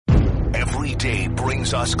Every day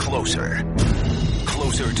brings us closer.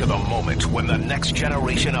 Closer to the moment when the next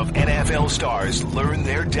generation of NFL stars learn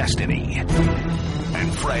their destiny.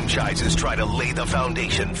 And franchises try to lay the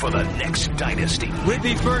foundation for the next dynasty. With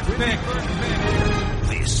the first pick.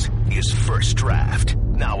 This is First Draft.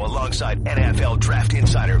 Now alongside NFL Draft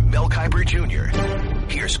Insider Mel Kiper Jr.,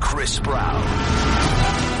 here's Chris Sproul.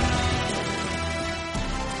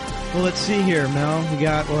 Well, let's see here, Mel. We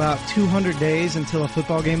got about 200 days until a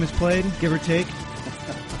football game is played, give or take.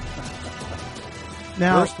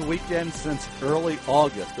 Now, first weekend since early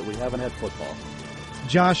August that we haven't had football.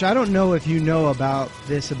 Josh, I don't know if you know about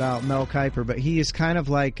this about Mel Kiper, but he is kind of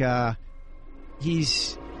like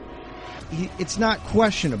it's not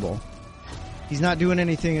questionable. He's not doing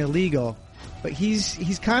anything illegal, but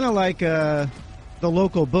he's kind of like the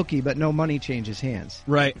local bookie, but no money changes hands.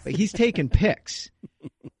 Right. But he's taking picks.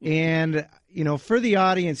 And, you know, for the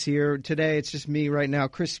audience here today, it's just me right now,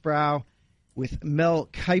 Chris Sproul with Mel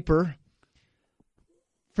Kiper.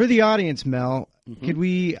 For the audience, Mel,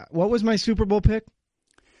 what was my Super Bowl pick?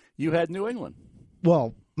 You had New England.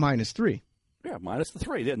 Well, -3. Yeah,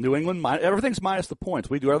 -3. Yeah, New England, everything's minus the points.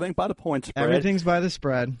 We do everything by the point spread. Everything's by the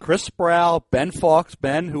spread. Chris Sproul, Ben Fawkes,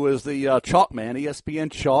 who is the Chalk man, ESPN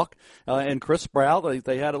Chalk, and Chris Sproul,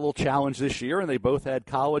 they had a little challenge this year, and they both had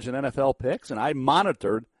college and NFL picks, and I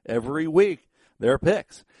monitored every week their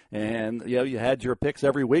picks. And, you know, you had your picks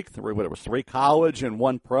every week. It was 3 college and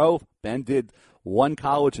 1 pro. Ben did 1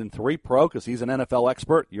 college and 3 pro because he's an NFL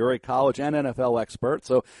expert. You're a college and NFL expert.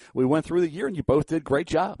 So we went through the year, and you both did great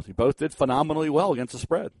jobs. You both did phenomenally well against the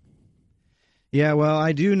spread. Yeah, well,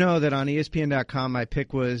 I do know that on ESPN.com my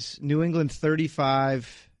pick was New England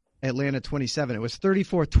 35, Atlanta 27. It was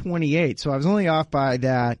 34-28, so I was only off by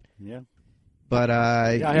that. Yeah. But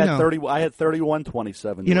I had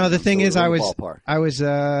 31-27. You know, the thing is, I was ballpark.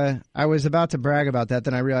 about to brag about that.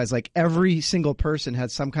 Then I realized like every single person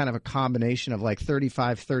had some kind of a combination of like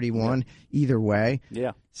 35-31 either way.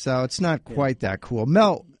 Yeah. So it's not quite that cool.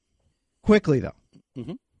 Mel, quickly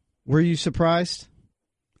though, were you surprised?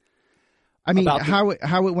 I mean, how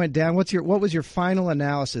it went down. What was your final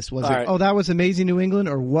analysis? Was it, that was amazing, New England,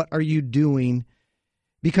 or what are you doing?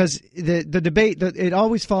 Because the debate, it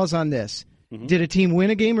always falls on this. Did a team win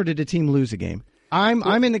a game or did a team lose a game? I'm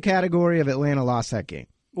in the category of Atlanta lost that game.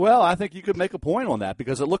 Well, I think you could make a point on that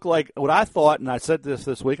because it looked like what I thought, and I said this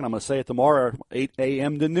week, and I'm going to say it tomorrow, 8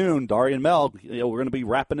 a.m. to noon, Dari and Mel, we're going to be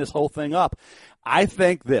wrapping this whole thing up. I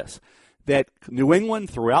think that New England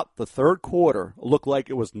throughout the third quarter looked like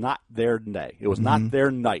it was not their day. It was not their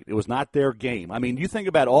night. It was not their game. I mean, you think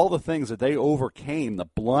about all the things that they overcame, the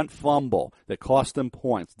Blunt fumble that cost them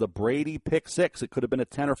points, the Brady pick six, it could have been a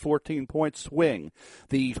 10 or 14-point swing,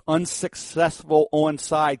 the unsuccessful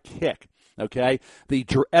onside kick, okay, the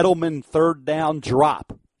Edelman third down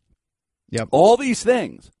drop. Yep. All these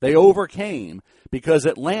things they overcame because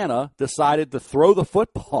Atlanta decided to throw the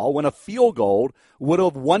football when a field goal would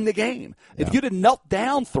have won the game. Yeah. If you'd have knelt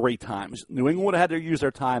down 3 times, New England would have had to use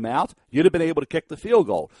their timeouts. You'd have been able to kick the field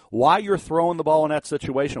goal. Why you're throwing the ball in that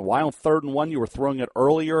situation, why on 3rd and 1 you were throwing it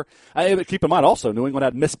earlier. Keep in mind also, New England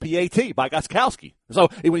had missed PAT by Gostkowski. So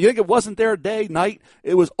when you think it wasn't their day, night,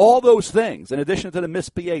 it was all those things, in addition to the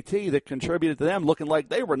missed PAT, that contributed to them looking like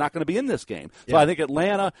they were not going to be in this game. So I think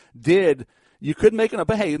Atlanta did. You could make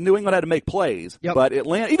hey, New England had to make plays, but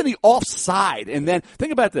Atlanta, even the offside, and then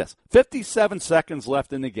think about this, 57 seconds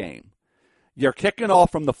left in the game. You're kicking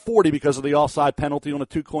off from the 40 because of the offside penalty on a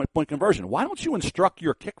 2-point conversion. Why don't you instruct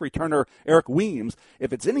your kick returner, Eric Weems,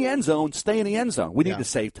 if it's in the end zone, stay in the end zone. We need to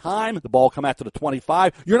save time. The ball come out to the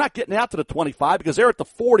 25. You're not getting out to the 25 because they're at the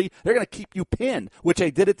 40. They're going to keep you pinned, which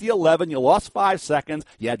they did at the 11. You lost 5 seconds.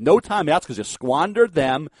 You had no timeouts because you squandered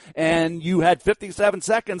them, and you had 57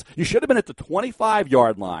 seconds. You should have been at the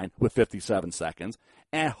 25-yard line with 57 seconds.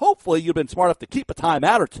 And hopefully you've been smart enough to keep a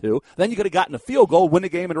timeout or 2. Then you could have gotten a field goal, win the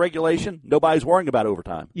game in regulation. Nobody's worrying about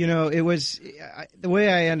overtime. You know, it was the way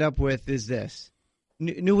I end up with is this.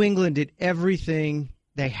 New England did everything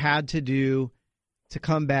they had to do to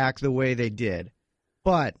come back the way they did.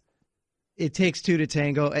 But it takes 2 to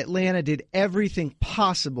tango. Atlanta did everything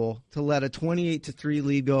possible to let a 28-3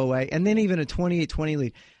 lead go away, and then even a 28-20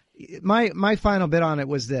 lead. My final bit on it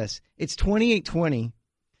was this. It's 28-20.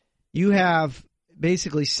 You have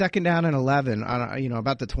basically 2nd down and 11 on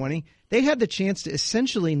about the 20. They had the chance to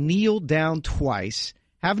essentially kneel down twice,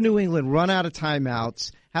 have New England run out of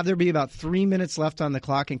timeouts, have there be about 3 minutes left on the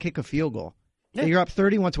clock, and kick a field goal. Yeah. You're up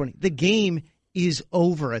 31-20. The game is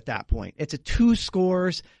over at that point. It's a 2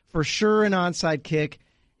 scores, for sure an onside kick.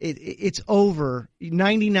 It's over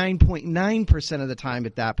 99.9% of the time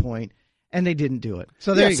at that point, and they didn't do it.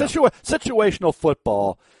 So there you go. Situational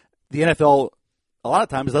football. the NFL a lot of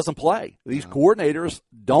times doesn't play. These coordinators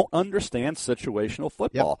don't understand situational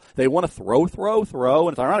football. Yep. They want to throw,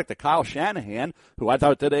 and it's ironic that Kyle Shanahan, who I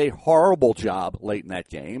thought did a horrible job late in that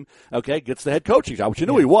game, gets the head coaching job, which you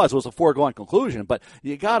knew he was a foregone conclusion, but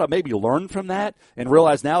you got to maybe learn from that and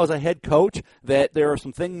realize now as a head coach that there are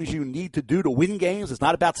some things you need to do to win games. It's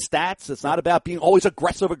not about stats. It's not about being always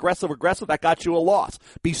aggressive. That got you a loss.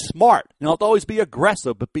 Be smart. You don't have to always be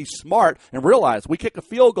aggressive, but be smart and realize we kick a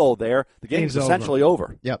field goal there, the game's essentially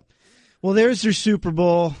over. Yep. Well, there's your Super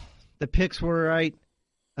Bowl. The picks were right.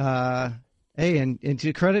 Hey, and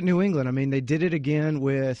to credit New England, I mean, they did it again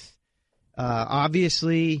with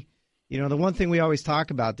obviously, the one thing we always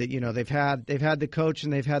talk about that, they've had the coach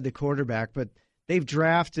and they've had the quarterback, but they've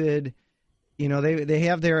drafted, they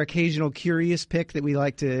have their occasional curious pick that we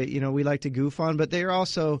like to goof on, but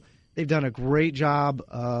they've done a great job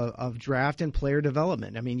of draft and player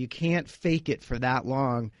development. I mean, you can't fake it for that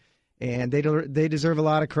long. And they deserve a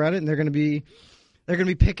lot of credit, and they're going to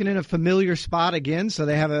be picking in a familiar spot again, so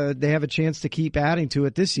they have a chance to keep adding to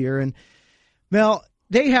it this year. And Mel,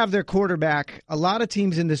 they have their quarterback. A lot of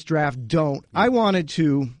teams in this draft don't. I wanted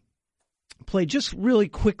to play just really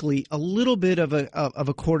quickly a little bit of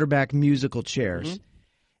a quarterback musical chairs.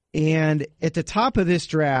 Mm-hmm. And at the top of this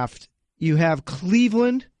draft, you have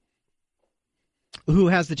Cleveland, who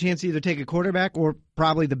has the chance to either take a quarterback or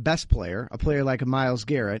probably the best player, a player like a Myles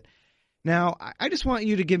Garrett. Now, I just want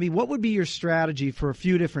you to give me what would be your strategy for a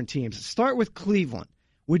few different teams. Start with Cleveland.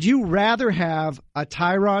 Would you rather have a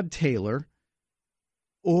Tyrod Taylor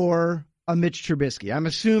or a Mitch Trubisky? I'm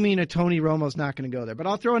assuming a Tony Romo's not going to go there, but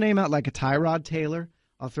I'll throw a name out like a Tyrod Taylor.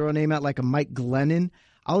 I'll throw a name out like a Mike Glennon.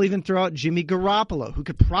 I'll even throw out Jimmy Garoppolo, who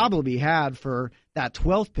could probably be had for that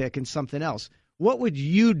 12th pick and something else. What would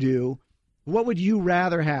you do? What would you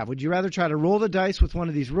rather have? Would you rather try to roll the dice with one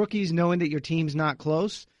of these rookies knowing that your team's not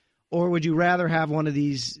close? Or would you rather have one of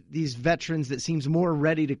these veterans that seems more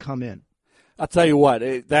ready to come in? I'll tell you what,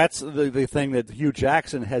 that's the thing that Hugh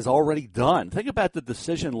Jackson has already done. Think about the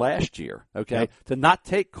decision last year, to not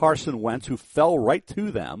take Carson Wentz, who fell right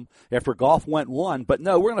to them after Goff went 1. But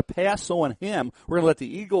no, we're going to pass on him. We're going to let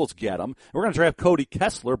the Eagles get him. We're going to draft Cody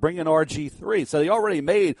Kessler, bring in RG3. So they already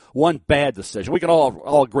made one bad decision. We can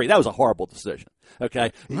all agree that was a horrible decision.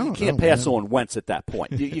 You can't pass on Wentz at that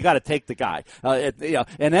point. You got to take the guy, and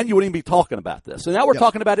then you wouldn't even be talking about this. So now we're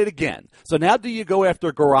talking about it again. So now, do you go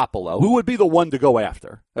after Garoppolo, who would be the one to go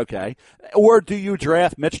after? Or do you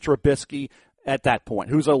draft Mitch Trubisky at that point,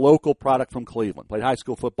 who's a local product from Cleveland, played high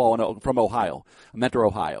school football from Ohio, Mentor,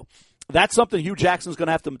 Ohio? That's something Hugh Jackson's going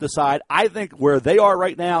to have to decide. I think where they are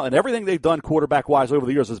right now, and everything they've done quarterback-wise over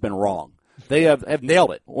the years has been wrong. They have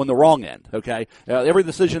nailed it on the wrong end, every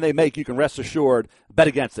decision they make, you can rest assured, bet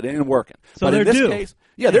against it. It ain't working. So but they're in this due. case,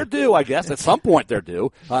 they're due, I guess. At some point, they're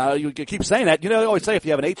due. You keep saying that. They always say if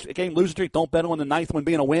you have an 8-game losing streak, don't bet on the 9th one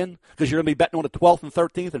being a win because you're going to be betting on the 12th and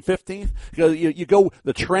 13th and 15th. You go,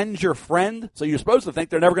 the trend's your friend, so you're supposed to think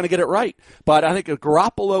they're never going to get it right. But I think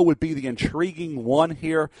Garoppolo would be the intriguing one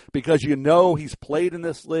here because he's played in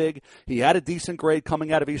this league. He had a decent grade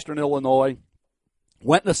coming out of Eastern Illinois.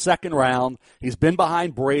 Went in the second round. He's been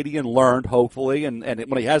behind Brady and learned, hopefully, and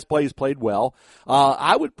when he has played, he's played well.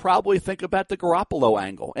 I would probably think about the Garoppolo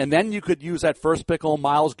angle. And then you could use that first pick on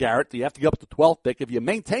Myles Garrett. You have to go up to the 12th pick. If you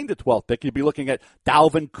maintain the 12th pick, you'd be looking at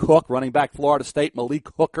Dalvin Cook, running back Florida State, Malik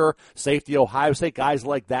Hooker, safety Ohio State, guys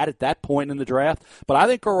like that at that point in the draft. But I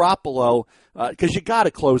think Garoppolo, because you got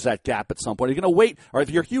to close that gap at some point. You're going to wait, or if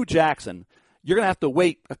you're Hugh Jackson, you're going to have to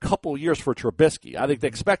wait a couple years for Trubisky. I think they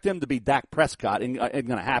expect him to be Dak Prescott. Ain't going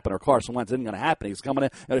to happen, or Carson Wentz isn't going to happen. He's coming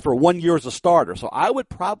in for 1 year as a starter. So I would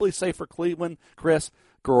probably say for Cleveland, Chris,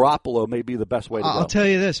 Garoppolo may be the best way to go. I'll tell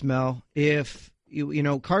you this, Mel. If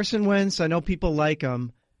Carson Wentz, I know people like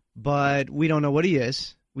him, but we don't know what he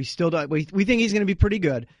is. We still don't. We think he's going to be pretty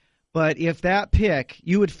good. But if that pick,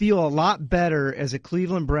 you would feel a lot better as a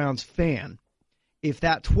Cleveland Browns fan if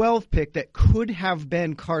that 12th pick that could have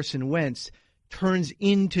been Carson Wentz turns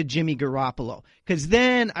into Jimmy Garoppolo. Because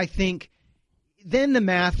then I think the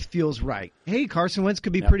math feels right. Hey, Carson Wentz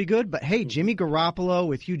could be pretty good, but hey, Jimmy Garoppolo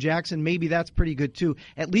with Hugh Jackson, maybe that's pretty good too.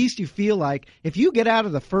 At least you feel like if you get out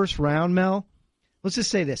of the first round, Mel, let's just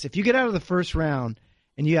say this. If you get out of the first round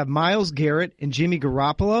and you have Myles Garrett and Jimmy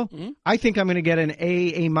Garoppolo, I think I'm going to get an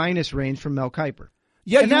A- range from Mel Kiper.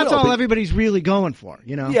 Yeah, and that's all everybody's really going for,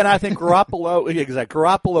 Yeah, and I think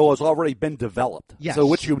Garoppolo has already been developed. Yes. So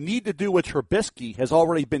what you need to do with Trubisky has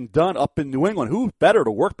already been done up in New England. Who's better to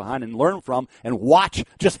work behind and learn from and watch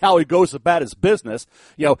just how he goes about his business,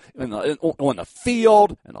 on the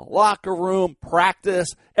field, in the locker room, practice,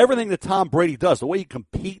 everything that Tom Brady does, the way he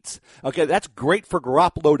competes. Okay, that's great for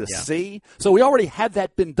Garoppolo to see. So we already had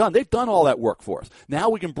that been done. They've done all that work for us. Now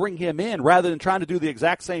we can bring him in rather than trying to do the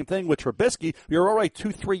exact same thing with Trubisky. You're already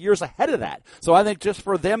 2-3 years ahead of that. So I think just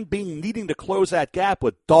for them needing to close that gap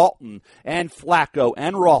with Dalton and Flacco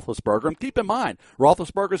and Roethlisberger, and keep in mind,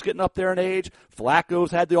 Roethlisberger's getting up there in age.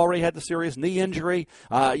 Flacco's already had the serious knee injury.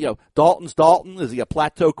 Dalton's Dalton. Is he a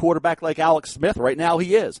plateau quarterback like Alex Smith? Right now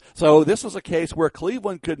he is. So this was a case where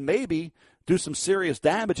Cleveland could maybe do some serious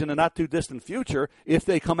damage in the not-too-distant future if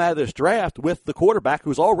they come out of this draft with the quarterback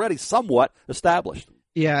who's already somewhat established.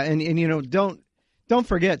 Yeah, and don't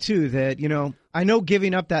forget, too, that, I know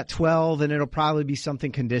giving up that 12, and it'll probably be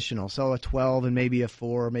something conditional, so a 12 and maybe a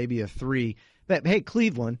 4, maybe a 3. But, hey,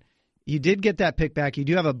 Cleveland, you did get that pick back. You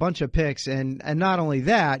do have a bunch of picks, and not only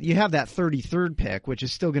that, you have that 33rd pick, which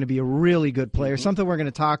is still going to be a really good player, something we're going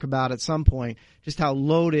to talk about at some point, just how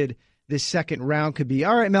loaded this second round could be.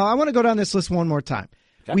 All right, Mel, I want to go down this list one more time.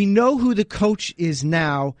 Okay. We know who the coach is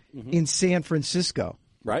now in San Francisco.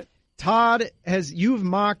 Right. Todd, you've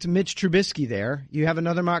mocked Mitch Trubisky there. You have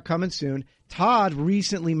another mock coming soon. Todd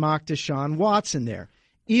recently mocked Deshaun Watson there.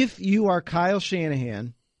 If you are Kyle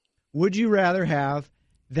Shanahan, would you rather have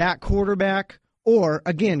that quarterback or,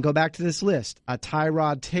 again, go back to this list, a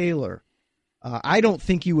Tyrod Taylor? I don't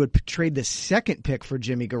think you would trade the second pick for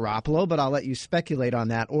Jimmy Garoppolo, but I'll let you speculate on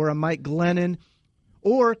that. Or a Mike Glennon.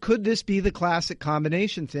 Or could this be the classic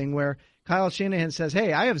combination thing where Kyle Shanahan says,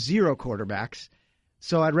 hey, I have 0 quarterbacks.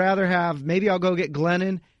 So I'd rather maybe I'll go get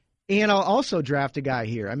Glennon, and I'll also draft a guy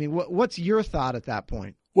here. I mean, what's your thought at that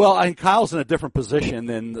point? Well, I think Kyle's in a different position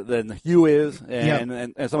than Hugh is,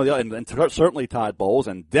 and some of the other, and certainly Todd Bowles,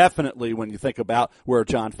 and definitely when you think about where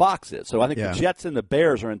John Fox is. So I think the Jets and the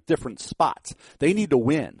Bears are in different spots. They need to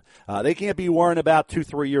win. They can't be worrying about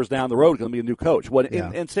 2-3 years down the road going to be a new coach.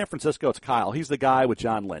 In San Francisco, it's Kyle. He's the guy with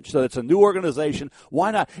John Lynch. So it's a new organization. Why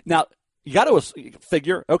not? Now, you got to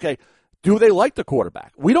figure, okay, do they like the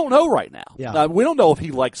quarterback? We don't know right now. Yeah. We don't know if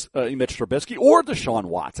he likes Mitch Trubisky or Deshaun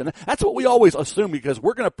Watson. That's what we always assume because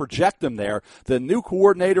we're going to project him there. The new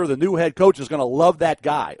coordinator, the new head coach is going to love that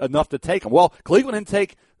guy enough to take him. Well, Cleveland didn't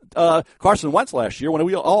take Carson Wentz last year when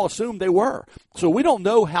we all assumed they were. So we don't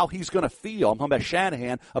know how he's going to feel. I'm talking about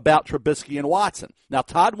Shanahan about Trubisky and Watson. Now,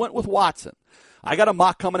 Todd went with Watson. I got a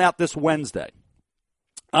mock coming out this Wednesday.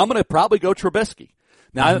 I'm going to probably go Trubisky.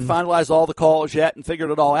 Now, I haven't finalized all the calls yet and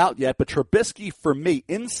figured it all out yet, but Trubisky, for me,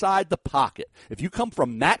 inside the pocket, if you come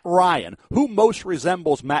from Matt Ryan, who most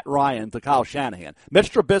resembles Matt Ryan to Kyle Shanahan,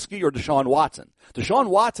 Mitch Trubisky or Deshaun Watson? Deshaun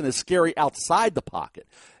Watson is scary outside the pocket.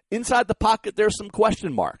 Inside the pocket, there's some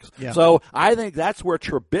question marks. Yeah. So I think that's where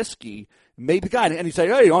Trubisky may be the guy. And you say,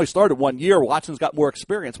 hey, he only started 1 year. Watson's got more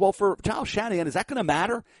experience. Well, for Kyle Shanahan, is that going to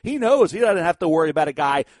matter? He knows he doesn't have to worry about a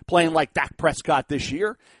guy playing like Dak Prescott this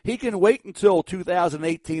year. He can wait until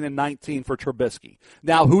 2018 and 19 for Trubisky.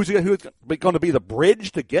 Now, who's going to be the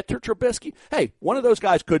bridge to get to Trubisky? Hey, one of those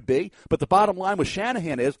guys could be. But the bottom line with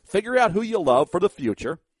Shanahan is figure out who you love for the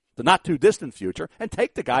future, the not-too-distant future, and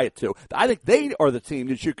take the guy at 2. I think they are the team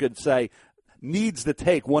that you could say needs to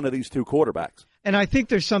take one of these 2 quarterbacks. And I think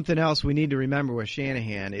there's something else we need to remember with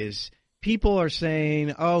Shanahan is people are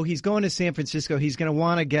saying, oh, he's going to San Francisco. He's going to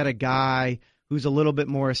want to get a guy who's a little bit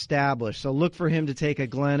more established. So look for him to take a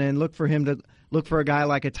Glennon. Look for a guy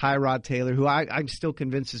like a Tyrod Taylor, who I'm still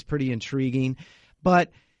convinced is pretty intriguing.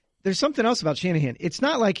 But there's something else about Shanahan. It's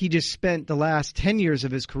not like he just spent the last 10 years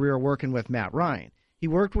of his career working with Matt Ryan. He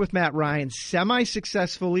worked with Matt Ryan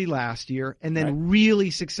semi-successfully last year and then really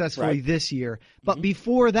successfully this year. But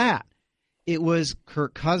before that, it was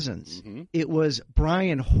Kirk Cousins. It was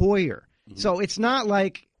Brian Hoyer. So it's not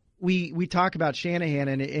like we talk about Shanahan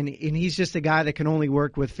and he's just a guy that can only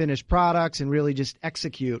work with finished products and really just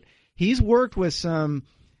execute. He's worked with there's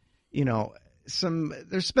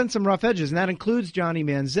been some rough edges, and that includes Johnny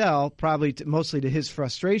Manziel, probably mostly to his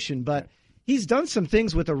frustration, but he's done some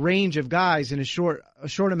things with a range of guys in a short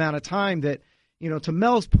amount of time that, to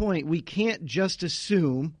Mel's point, we can't just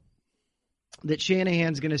assume that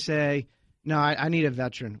Shanahan's going to say, no, I need a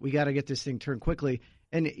veteran. We got to get this thing turned quickly.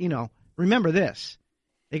 And, remember this.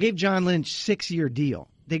 They gave John Lynch a 6-year deal.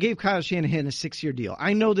 They gave Kyle Shanahan a 6-year deal.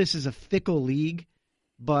 I know this is a fickle league,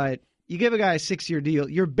 but you give a guy a 6-year deal,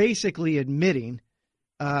 you're basically admitting,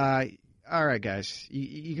 all right, guys,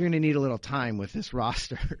 you're going to need a little time with this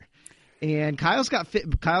roster. And Kyle's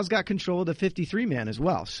got control of the 53 man as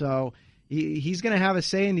well. So he's going to have a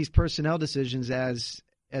say in these personnel decisions as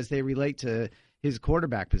they relate to his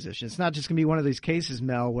quarterback position. It's not just going to be one of these cases,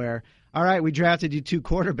 Mel, where, all right, we drafted you 2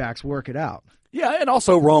 quarterbacks, work it out. Yeah, and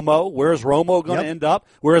also Romo. Where is Romo going to end up?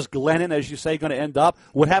 Where is Glennon, as you say, going to end up?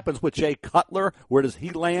 What happens with Jay Cutler? Where does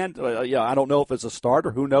he land? I don't know if it's a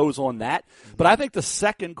starter. Who knows on that? But I think the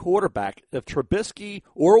second quarterback, if Trubisky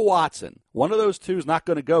or Watson, one of those two is not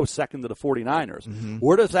going to go second to the 49ers. Mm-hmm.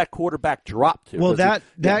 Where does that quarterback drop to? Well,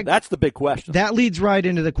 that's the big question. That leads right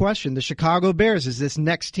into the question. The Chicago Bears is this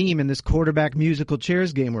next team in this quarterback musical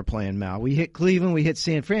chairs game we're playing, Mal. We hit Cleveland, we hit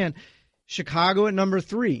San Fran. Chicago at number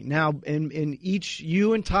 3. Now, in each,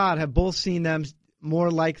 you and Todd have both seen them more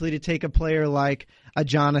likely to take a player like a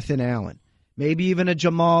Jonathan Allen, maybe even a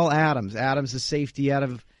Jamal Adams. Adams, the safety out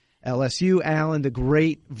of LSU. Allen, the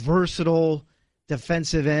great, versatile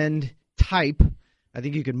defensive end type. I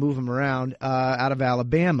think you could move him around out of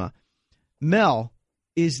Alabama. Mel,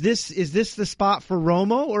 is this the spot for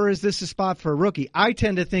Romo, or is this a spot for a rookie? I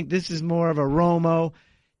tend to think this is more of a Romo,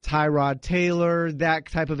 Tyrod Taylor, that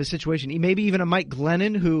type of a situation. Maybe even a Mike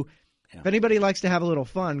Glennon, who, if anybody likes to have a little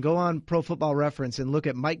fun, go on Pro Football Reference and look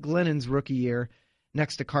at Mike Glennon's rookie year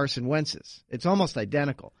next to Carson Wentz's. It's almost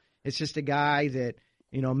identical. It's just a guy that,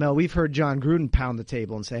 Mel, we've heard John Gruden pound the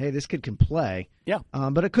table and say, hey, this kid can play. Yeah.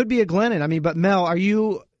 But it could be a Glennon. But Mel,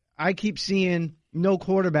 I keep seeing no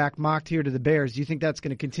quarterback mocked here to the Bears. Do you think that's going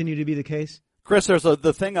to continue to be the case? Chris, there's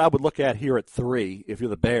the thing I would look at here at 3, if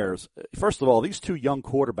you're the Bears. First of all, these 2 young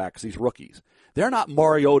quarterbacks, these rookies, they're not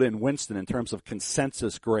Mariota and Winston in terms of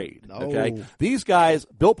consensus grade. No. Okay, these guys,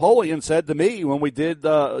 Bill Polian said to me when we did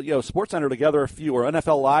SportsCenter together, or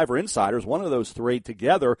NFL Live or Insiders, one of those 3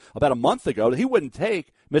 together about a month ago, that he wouldn't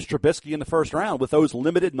take Mitch Trubisky in the first round with those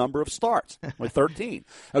limited number of starts, like 13.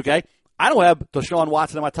 Okay. I don't have Deshaun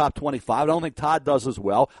Watson in my top 25. I don't think Todd does as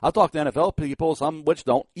well. I'll talk to NFL people, some which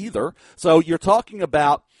don't either. So you're talking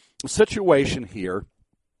about a situation here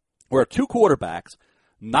where 2 quarterbacks,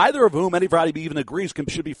 neither of whom anybody even agrees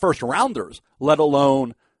should be first-rounders, let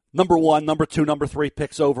alone number 1, number 2, number 3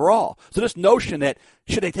 picks overall. So this notion that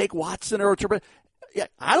should they take Watson or Trubisky,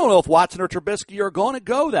 I don't know if Watson or Trubisky are going to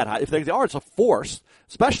go that high. If they are, it's a force,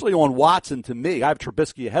 especially on Watson to me. I have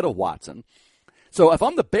Trubisky ahead of Watson. So if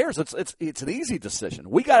I'm the Bears, it's an easy decision.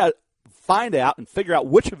 We got to find out and figure out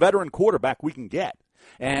which veteran quarterback we can get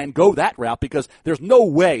and go that route, because there's no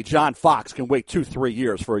way John Fox can wait 2-3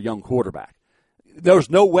 years for a young quarterback. There's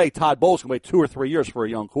no way Todd Bowles can wait 2 or 3 years for a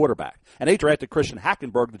young quarterback. And they drafted Christian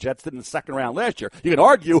Hackenberg, the Jets did in the second round last year. You can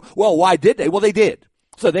argue, well, why did they? Well, they did.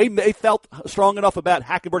 So they felt strong enough about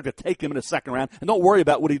Hackenberg to take him in the second round, and don't worry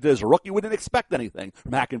about what he did as a rookie. We didn't expect anything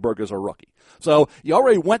from Hackenberg as a rookie. So you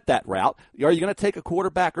already went that route. Are you going to take a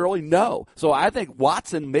quarterback early? No. So I think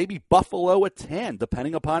Watson, maybe Buffalo at 10,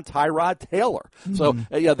 depending upon Tyrod Taylor. Mm-hmm. So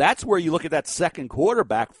that's where you look at that second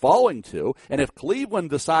quarterback falling to. And if Cleveland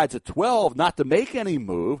decides at 12 not to make any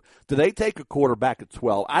move, do they take a quarterback at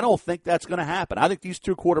 12? I don't think that's going to happen. I think these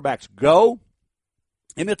 2 quarterbacks go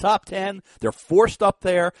in the top 10. They're forced up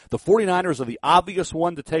there. The 49ers are the obvious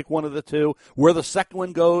one to take one of the 2. Where the second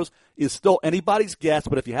one goes is still anybody's guess,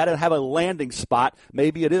 but if you had to have a landing spot,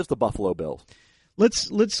 maybe it is the Buffalo Bills.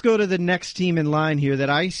 Let's go to the next team in line here that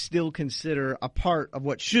I still consider a part of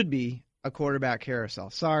what should be a quarterback carousel.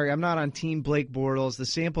 Sorry, I'm not on Team Blake Bortles. The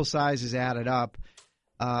sample size is added up.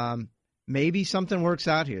 Maybe something works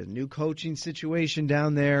out here. New coaching situation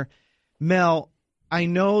down there. Mel, I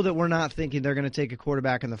know that we're not thinking they're going to take a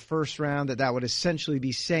quarterback in the first round, that would essentially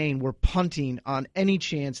be saying we're punting on any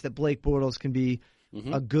chance that Blake Bortles can be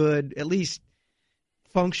a good, at least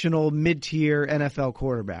functional, mid-tier NFL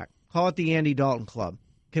quarterback. Call it the Andy Dalton Club.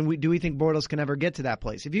 Do we think Bortles can ever get to that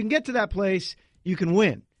place? If you can get to that place, you can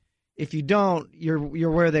win. If you don't, you're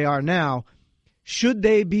where they are now. Should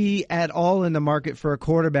they be at all in the market for a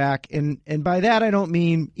quarterback? And by that, I don't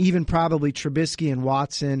mean even probably Trubisky and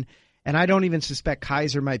Watson. And I don't even suspect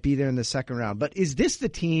Kaiser might be there in the second round. But is this the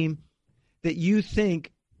team that you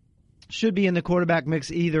think should be in the quarterback mix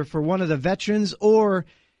either for one of the veterans, or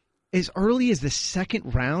as early as the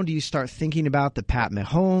second round do you start thinking about the Pat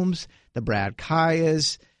Mahomes, the Brad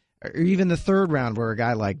Kayas, or even the third round where a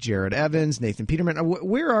guy like Jared Evans, Nathan Peterman?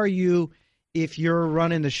 Where are you if you're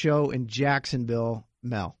running the show in Jacksonville,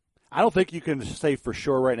 Mel? I don't think you can say for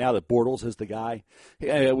sure right now that Bortles is the guy.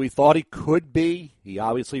 We thought he could be. He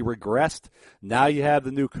obviously regressed. Now you have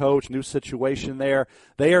the new coach, new situation there.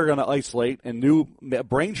 They are going to isolate, and new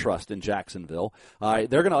brain trust in Jacksonville. They're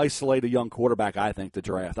going to isolate a young quarterback, I think, to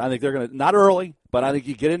draft. I think they're going to, not early, But I think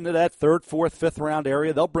you get into that third, fourth, fifth round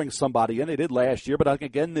area, they'll bring somebody in. They did last year, but I think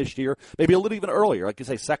again this year, maybe a little even earlier, like you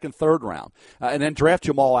say, second, third round. And then draft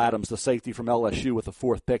Jamal Adams, the safety from LSU, with the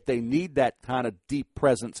fourth pick. They need that kind of deep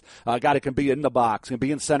presence. A guy that can be in the box, can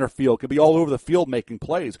be in center field, can be all over the field making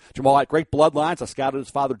plays. Jamal had great bloodlines. I scouted his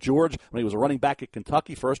father, George, when he was a running back at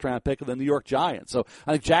Kentucky, first-round pick of the New York Giants. So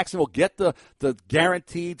I think Jackson will get the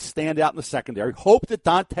guaranteed standout in the secondary. Hope that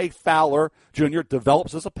Dante Fowler Jr.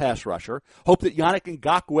 develops as a pass rusher. Hope that Yannick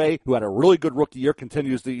Ngakoue, who had a really good rookie year,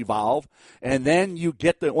 continues to evolve. And then you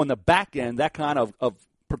get on the back end that kind of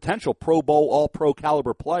potential Pro Bowl, all-pro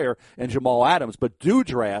caliber player in Jamal Adams. But do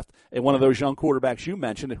draft one of those young quarterbacks you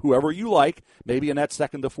mentioned, whoever you like, maybe in that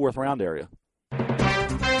second to fourth round area.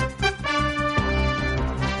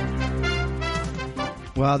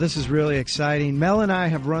 Well, this is really exciting. Mel and I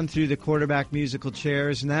have run through the quarterback musical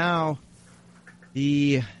chairs. Now,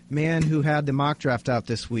 the man who had the mock draft out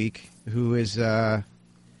this week, who is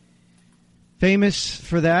famous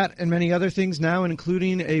for that and many other things now,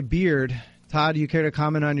 including a beard. Todd, do you care to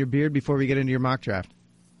comment on your beard before we get into your mock draft?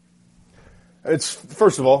 It's,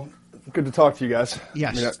 first of all, good to talk to you guys.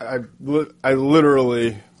 Yes. I mean, I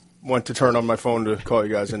literally went to turn on my phone to call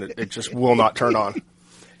you guys, and it just will not turn on.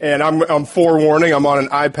 And I'm forewarning, I'm on an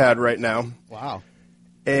iPad right now. Wow.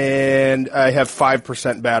 And I have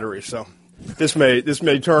 5% battery, so this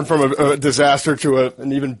may turn from a disaster to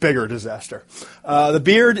an even bigger disaster. The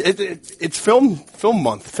beard, it's film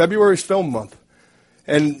month. February's film month.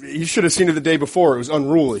 And you should have seen it the day before. It was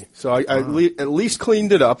unruly. So I at least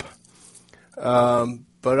cleaned it up.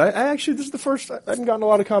 But I actually, this is the first, I haven't gotten a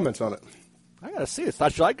lot of comments on it. I got to see it.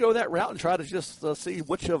 Should I go that route and try to just see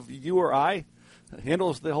which of you or I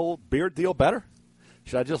handles the whole beard deal better?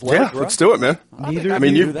 Should I just let it grow? Let's do it, man. Neither. I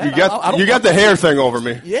mean, you got the hair thing over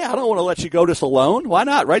me. Yeah, I don't want to let you go this alone. Why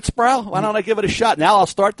not, right, Sproul? Why don't I give it a shot? Now I'll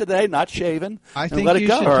start today, not shaving. I think let it you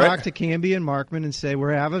go. should All right. talk to Camby and Markman and say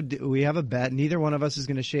we have a bet. Neither one of us is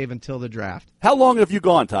going to shave until the draft. How long have you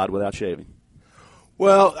gone, Todd, without shaving?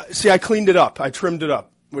 Well, see, I cleaned it up. I trimmed it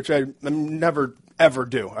up, which I never, ever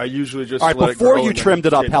do. I usually just All right, let it before grow you and then trimmed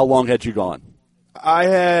it up, shave how long had you gone? I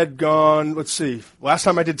had gone, let's see, last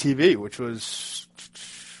time I did TV, which was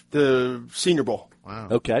the Senior Bowl. Wow.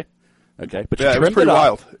 Okay. But you Yeah, it was trimmed it pretty up.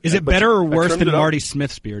 wild. Is it better or worse trimmed than it up. Marty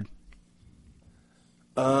Smith's beard?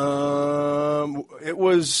 It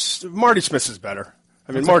was Marty Smith's is better.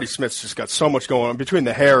 I mean, Marty Smith's just got so much going on between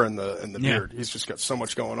the hair and the beard. He's just got so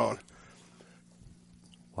much going on.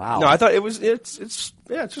 Wow. No, I thought it's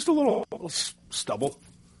just a little stubble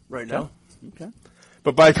right now. Okay.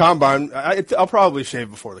 But by combine, I'll probably shave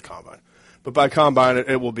before the combine. But by combine,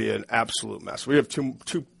 it will be an absolute mess. We have two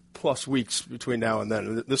plus weeks between now and then,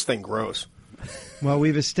 and this thing grows. Well,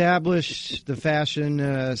 we've established the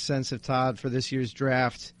fashion sense of Todd for this year's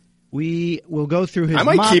draft. We will go through his I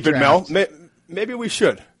might mock keep it, Mel. draft. Maybe we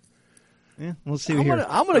should. Yeah, we'll see I'm here.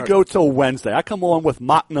 going to go till Wednesday. I come on with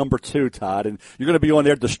mock number 2, Todd, and you're going to be on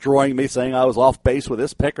there destroying me, saying I was off base with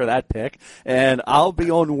this pick or that pick, and I'll be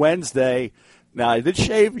on Wednesday. Now, I did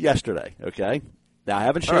shave yesterday, okay? Now, I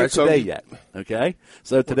haven't shaved today yet, okay?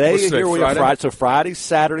 So today, What's today, here we are, Friday? Friday. So Friday,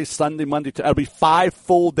 Saturday, Sunday, Monday. It'll be 5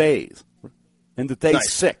 full days. And today's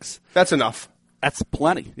Nice. 6. That's enough. That's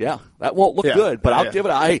plenty, yeah. That won't look Yeah, good, but I'll yeah. give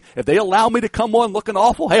it if they allow me to come on looking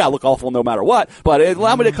awful, hey, I look awful no matter what, but if they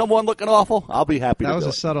allow me to come on looking awful, I'll be happy That to was do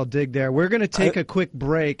a it. subtle dig there. We're going to take a quick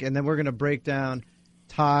break, and then we're going to break down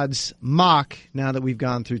Todd's mock now that we've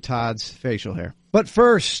gone through Todd's facial hair. But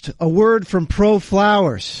first, a word from Pro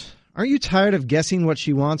Flowers. Aren't you tired of guessing what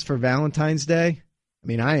she wants for Valentine's Day? I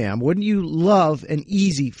mean, I am. Wouldn't you love an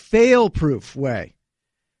easy, fail-proof way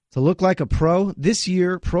to look like a pro? This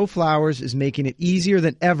year, Pro Flowers is making it easier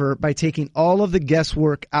than ever by taking all of the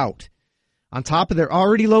guesswork out. On top of their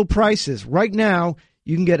already low prices, right now,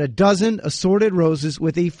 you can get a dozen assorted roses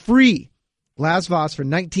with a free glass vase for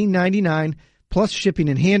 $19.99 plus shipping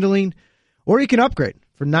and handling, or you can upgrade.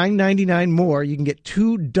 For $9.99 more, you can get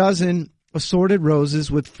 2 dozen assorted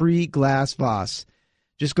roses with free glass vase.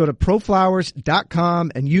 Just go to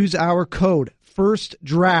proflowers.com and use our code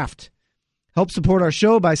FIRSTDRAFT. Help support our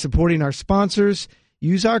show by supporting our sponsors.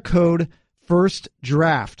 Use our code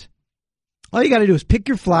FIRSTDRAFT. All you got to do is pick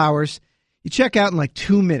your flowers. You check out in like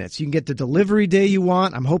 2 minutes. You can get the delivery day you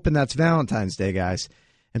want. I'm hoping that's Valentine's Day, guys.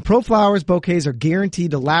 And Pro Flowers bouquets are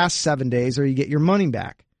guaranteed to last 7 days or you get your money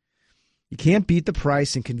back. You can't beat the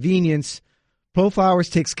price and convenience. Pro Flowers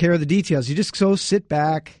takes care of the details. You just go sit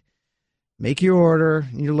back, make your order,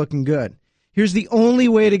 and you're looking good. Here's the only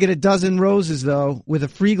way to get a dozen roses, though, with a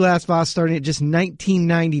free glass vase starting at just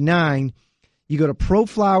 $19.99. You go to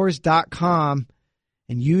proflowers.com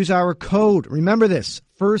and use our code. Remember this,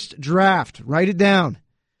 First Draft. Write it down.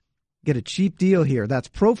 Get a cheap deal here. That's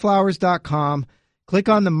proflowers.com. Click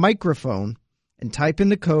on the microphone and type in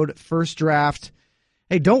the code First Draft.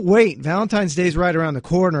 Hey, don't wait. Valentine's Day is right around the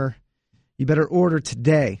corner. You better order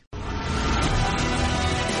today. All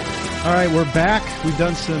right, we're back. We've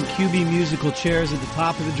done some QB musical chairs at the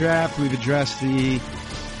top of the draft. We've addressed the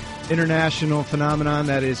international phenomenon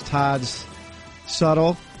that is Todd's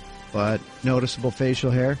subtle but noticeable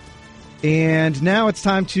facial hair. And now it's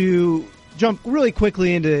time to jump really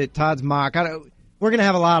quickly into Todd's mock. We're going to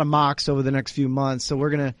have a lot of mocks over the next few months, so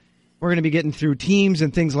we're going to be getting through teams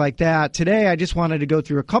and things like that. Today, I just wanted to go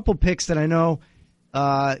through a couple picks that I know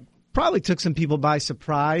probably took some people by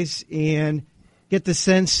surprise and get the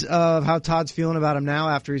sense of how Todd's feeling about him now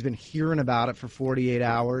after he's been hearing about it for 48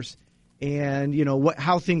 hours. And,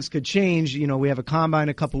 how things could change. We have a combine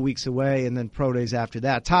a couple weeks away and then pro days after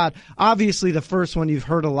that. Todd, obviously the first one you've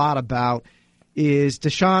heard a lot about is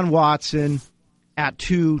Deshaun Watson at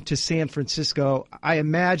 2 to San Francisco. I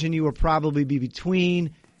imagine you will probably be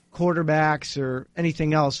between quarterbacks or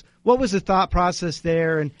anything else. What was the thought process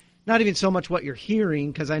there? And not even so much what you're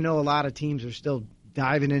hearing, because I know a lot of teams are still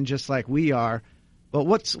diving in just like we are. But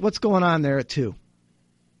what's going on there at 2?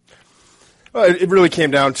 Well, it really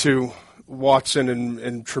came down to Watson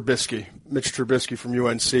and Trubisky, Mitch Trubisky from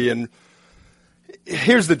UNC. And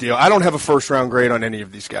here's the deal. I don't have a first-round grade on any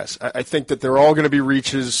of these guys. I think that they're all going to be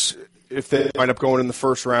reaches if they wind up going in the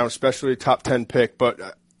first round, especially a top 10 pick. But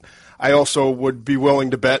I also would be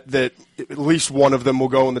willing to bet that at least one of them will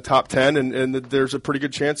go in the top 10, and that there's a pretty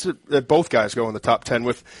good chance that both guys go in the top 10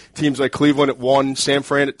 with teams like Cleveland at 1, San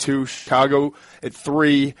Fran at 2, Chicago at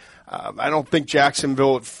 3. I don't think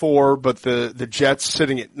Jacksonville at 4, but the Jets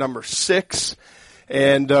sitting at number 6,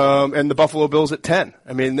 and the Buffalo Bills at 10.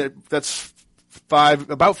 I mean, that's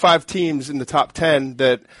about 5 teams in the top 10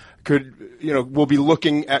 that could, will be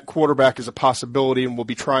looking at quarterback as a possibility, and will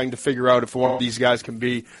be trying to figure out if one of these guys can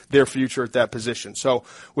be their future at that position. So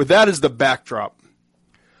with that as the backdrop,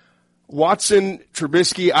 Watson,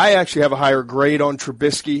 Trubisky, I actually have a higher grade on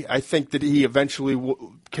Trubisky. I think that he eventually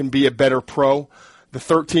can be a better pro. The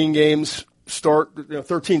 13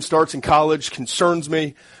 starts in college concerns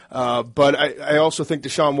me, but I also think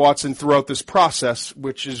Deshaun Watson throughout this process,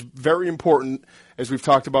 which is very important, as we've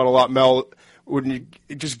talked about a lot, Mel,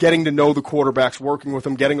 just getting to know the quarterbacks, working with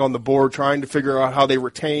them, getting on the board, trying to figure out how they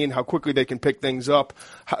retain, how quickly they can pick things up,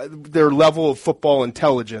 their level of football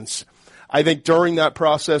intelligence. I think during that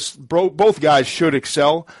process, both guys should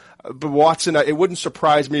excel. But Watson, it wouldn't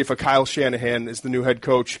surprise me if a Kyle Shanahan, as the new head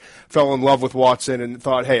coach, fell in love with Watson and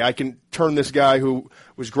thought, hey, I can turn this guy who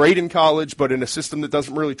was great in college, but in a system that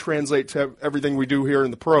doesn't really translate to everything we do here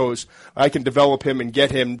in the pros, I can develop him and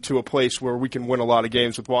get him to a place where we can win a lot of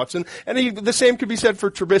games with Watson. And the same could be said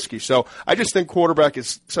for Trubisky. So I just think quarterback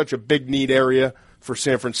is such a big need area for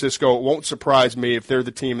San Francisco. It won't surprise me if they're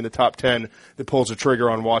the team in the top 10 that pulls a trigger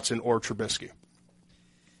on Watson or Trubisky.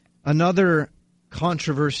 Another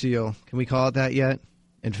controversial, can we call it that yet,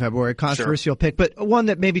 in February? Controversial pick, but one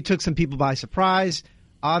that maybe took some people by surprise.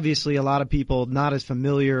 Obviously, a lot of people not as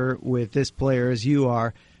familiar with this player as you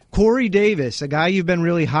are. Corey Davis, a guy you've been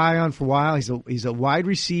really high on for a while. He's a wide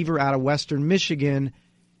receiver out of Western Michigan.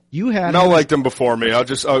 You had Mel liked him before me. I'll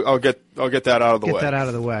get that out of the way. Get that out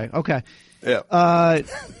of the way. Okay. Yeah.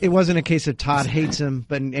 It wasn't a case of Todd hates him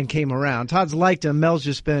and came around. Todd's liked him. Mel's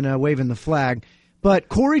just been waving the flag. But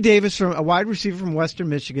Corey Davis, from a wide receiver from Western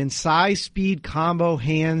Michigan, size, speed, combo,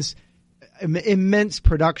 hands, immense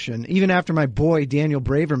production. Even after my boy Daniel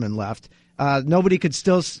Braverman left, nobody could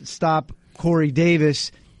still stop Corey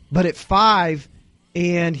Davis. But at 5,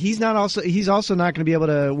 and he's also not going to be able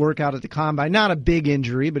to work out at the combine. Not a big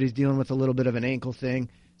injury, but he's dealing with a little bit of an ankle thing,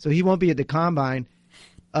 so he won't be at the combine.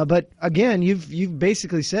 But again, you've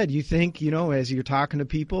basically said you think, as you're talking to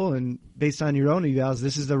people and based on your own evals,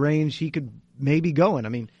 this is the range he could maybe go in. I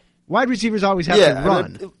mean, wide receivers always have to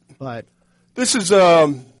run, but this is a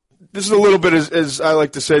little bit, as I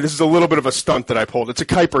like to say, this is a little bit of a stunt that I pulled. It's a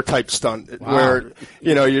Kuiper type stunt where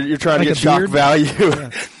you're trying to get shock value.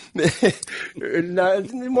 Yeah.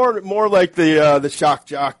 more like the shock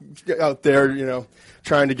jock out there,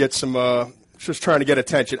 trying to get some, just trying to get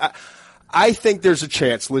attention. I think there's a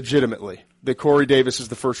chance, legitimately, that Corey Davis is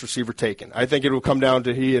the first receiver taken. I think it will come down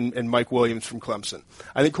to he and Mike Williams from Clemson.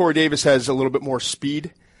 I think Corey Davis has a little bit more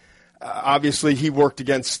speed. Obviously, he worked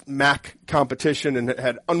against MAC competition and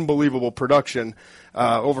had unbelievable production,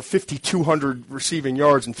 over 5,200 receiving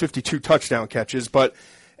yards and 52 touchdown catches. But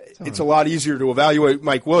it's a lot easier to evaluate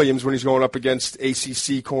Mike Williams when he's going up against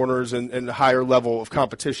ACC corners and a higher level of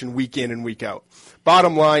competition week in and week out.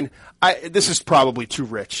 Bottom line, this is probably too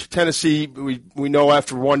rich. Tennessee, we know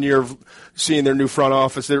after 1 year of seeing their new front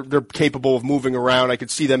office, they're capable of moving around. I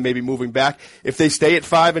could see them maybe moving back. If they stay at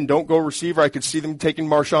 5 and don't go receiver, I could see them taking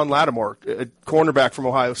Marshawn Lattimore, a cornerback from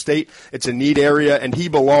Ohio State. It's a need area, and he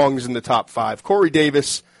belongs in the top 5. Corey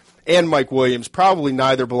Davis and Mike Williams probably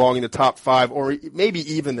neither belong in the top 5 or maybe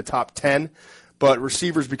even the top 10. But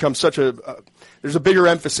receivers become there's a bigger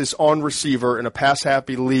emphasis on receiver in a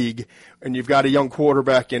pass-happy league, and you've got a young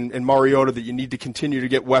quarterback in Mariota that you need to continue to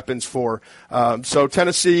get weapons for. So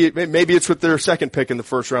Tennessee, maybe it's with their second pick in the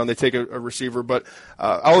first round, they take a receiver. But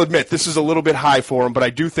I'll admit, this is a little bit high for him, but I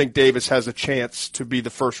do think Davis has a chance to be the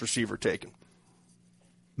first receiver taken.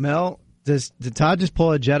 Mel, did Todd just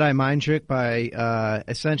pull a Jedi mind trick by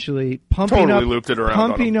essentially looped it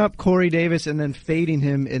around up Corey Davis and then fading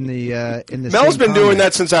him in the Mel's been doing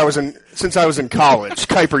that since I was in college.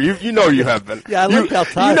 Kuiper, you know you have been. Yeah, I like how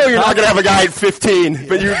Todd. You know you're not going to have a guy at 15,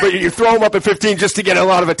 but you throw him up at 15 just to get a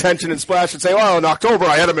lot of attention and splash and say, well, in October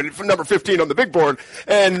I had him at number 15 on the big board,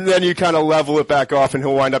 and then you kind of level it back off, and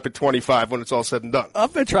he'll wind up at 25 when it's all said and done.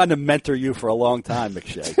 I've been trying to mentor you for a long time,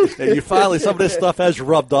 McShay, and you finally some of this stuff has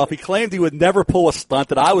rubbed off. He claimed he would never pull a stunt,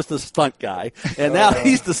 that I was the stunt guy, and now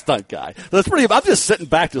he's the stunt guy. So it's pretty. I'm just sitting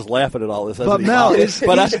back, just laughing at all this. But Mel, is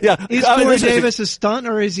Corey Davis a stunt,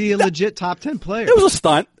 or is he a legit top 10 player? It was a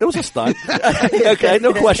stunt. Okay,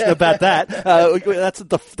 no question about that. That's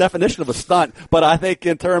the definition of a stunt. But I think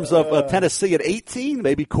in terms of Tennessee at 18,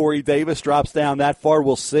 maybe Corey Davis drops down that far.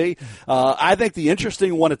 We'll see. I think the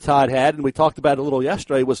interesting one that Todd had, and we talked about it a little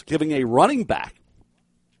yesterday, was giving a running back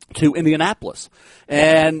to Indianapolis,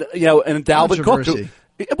 and Dalvin Cook.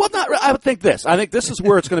 I would think this. I think this is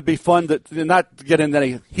where it's going to be fun to not get into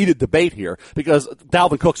any heated debate here, because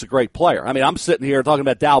Dalvin Cook's a great player. I mean, I'm sitting here talking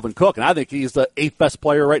about Dalvin Cook, and I think he's the 8th best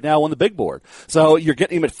player right now on the big board. So you're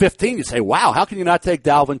getting him at 15. You say, wow, how can you not take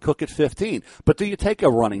Dalvin Cook at 15? But do you take a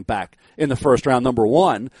running back in the first round, number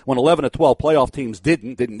 1, when 11 of 12 playoff teams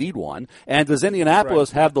didn't need one? And does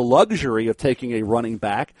Indianapolis have the luxury of taking a running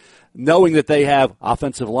back, knowing that they have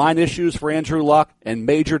offensive line issues for Andrew Luck and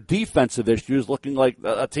major defensive issues, looking like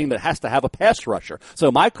a team that has to have a pass rusher? So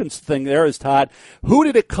my thing there is, Todd, who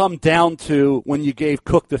did it come down to when you gave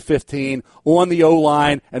Cook the 15 on the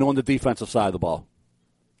O-line and on the defensive side of the ball?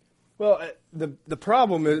 Well, the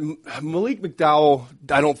problem is Malik McDowell,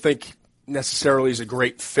 I don't think necessarily is a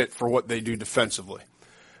great fit for what they do defensively.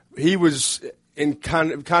 He was in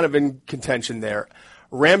kind of in contention there.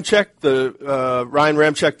 Ryan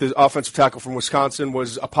Ramczyk, the offensive tackle from Wisconsin,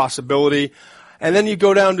 was a possibility. And then you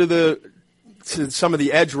go down to some of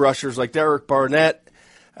the edge rushers like Derek Barnett,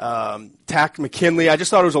 Tack McKinley. I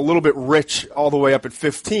just thought it was a little bit rich all the way up at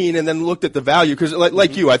 15, and then looked at the value. Because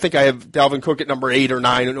like you, I think I have Dalvin Cook at number 8 or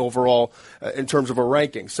 9 in overall in terms of a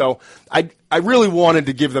ranking. So I really wanted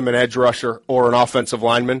to give them an edge rusher or an offensive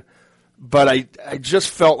lineman, but I just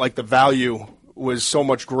felt like the value was so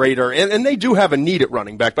much greater, and they do have a need at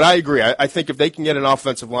running back. But I agree. I think if they can get an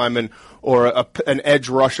offensive lineman or an edge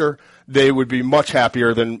rusher, they would be much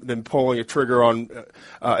happier than pulling a trigger on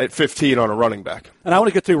at 15 on a running back. And I want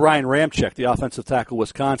to get to Ryan Ramczyk, the offensive tackle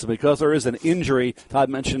Wisconsin, because there is an injury. Todd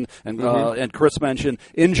mentioned and Chris mentioned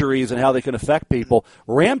injuries and how they can affect people.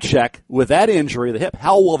 Ramczyk, with that injury, the hip,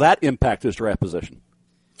 how will that impact his draft position?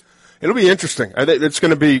 It'll be interesting. I think it's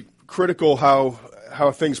going to be critical how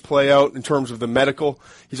things play out in terms of the medical.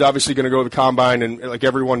 He's obviously going to go to the combine, and like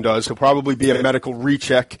everyone does, he'll probably be a medical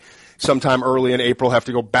recheck sometime early in April, have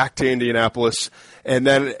to go back to Indianapolis. And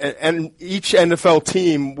each NFL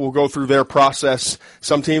team will go through their process.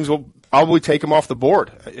 Some teams will probably take him off the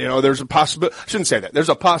board. There's a possibility. I shouldn't say that. There's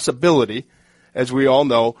a possibility, as we all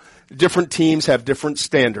know. Different teams have different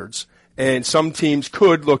standards. And some teams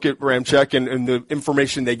could look at Ramczyk and the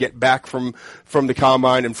information they get back from the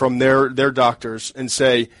combine and from their doctors and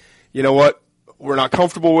say, you know what, we're not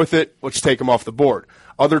comfortable with it, let's take him off the board.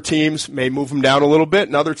 Other teams may move him down a little bit,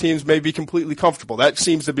 and other teams may be completely comfortable. That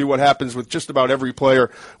seems to be what happens with just about every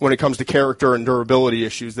player when it comes to character and durability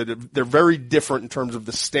issues, that they're very different in terms of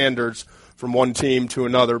the standards from one team to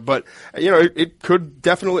another. But, it could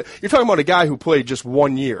definitely – you're talking about a guy who played just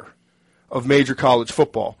 1 year of major college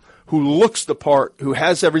football, who looks the part, who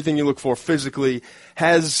has everything you look for physically,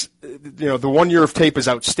 has, the 1 year of tape is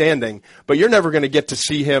outstanding, but you're never going to get to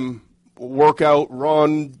see him work out,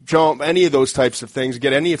 run, jump, any of those types of things,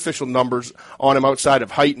 get any official numbers on him outside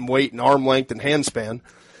of height and weight and arm length and hand span.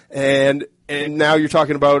 And now you're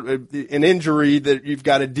talking about an injury that you've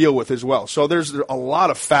got to deal with as well. So there's a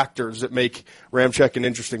lot of factors that make Ramczyk an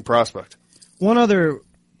interesting prospect. One other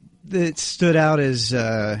that stood out as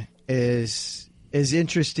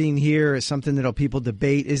interesting here, as something that people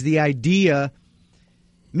debate, is the idea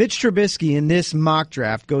Mitch Trubisky in this mock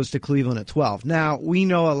draft goes to Cleveland at 12. Now, we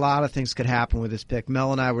know a lot of things could happen with this pick.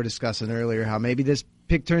 Mel and I were discussing earlier how maybe this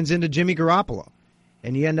pick turns into Jimmy Garoppolo,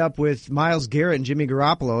 and you end up with Myles Garrett and Jimmy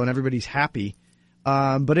Garoppolo, and everybody's happy.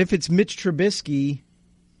 But if it's Mitch Trubisky,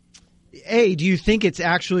 do you think it's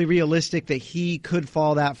actually realistic that he could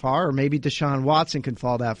fall that far, or maybe Deshaun Watson could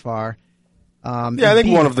fall that far? I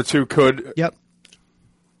think one of the two could. Yep.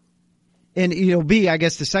 And B, I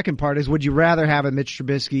guess the second part is, would you rather have a Mitch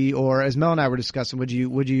Trubisky, or as Mel and I were discussing, would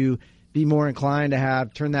you be more inclined to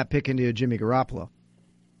turn that pick into a Jimmy Garoppolo?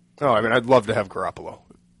 Oh, I mean, I'd love to have Garoppolo.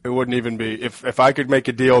 It wouldn't even be if I could make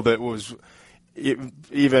a deal that was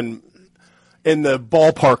even in the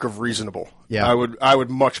ballpark of reasonable. Yeah. I would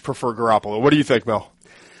much prefer Garoppolo. What do you think, Mel?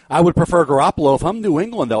 I would prefer Garoppolo. If I'm New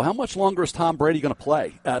England, though, how much longer is Tom Brady going to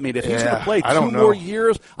play? I mean, if he's going to play 2 more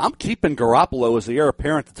years, I'm keeping Garoppolo as the heir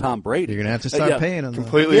apparent to Tom Brady. You're going to have to start paying him.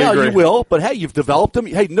 Completely agree. You will, but hey, you've developed him.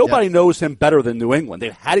 Hey, nobody knows him better than New England.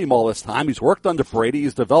 They've had him all this time. He's worked under Brady.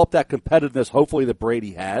 He's developed that competitiveness, hopefully, that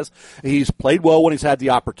Brady has. He's played well when he's had the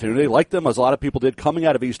opportunity, like them, as a lot of people did coming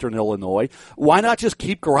out of Eastern Illinois. Why not just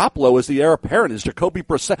keep Garoppolo as the heir apparent? Is Jacoby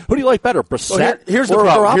Brissett? Who do you like better, Brissett here's or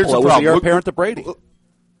the problem. Garoppolo as the heir apparent to Brady?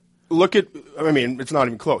 Look at, I mean, it's not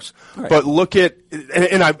even close. Right. But look at,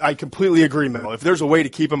 and I completely agree, Mel. If there's a way to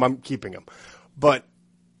keep him, I'm keeping him. But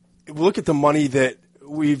look at the money that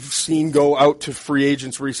we've seen go out to free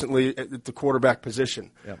agents recently at the quarterback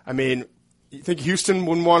position. Yep. I mean, you think Houston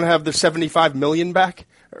wouldn't want to have the $75 million back,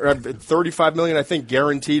 or $35 million, I think,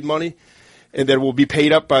 guaranteed money, and that will be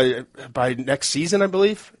paid up by next season, I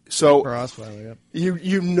believe. So for Osweiler, yep.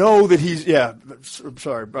 You know that he's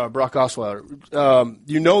Brock Osweiler.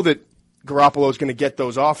 You know that Garoppolo is going to get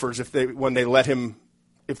those offers if they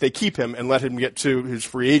keep him and let him get to his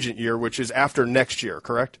free agent year, which is after next year,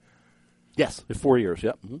 correct? Yes, 4 years.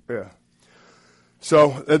 Yep. Mm-hmm. Yeah.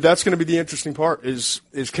 So that's going to be the interesting part is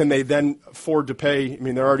can they then afford to pay? I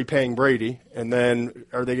mean, they're already paying Brady, and then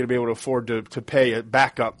are they going to be able to afford to pay a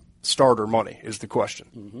backup starter money is the question.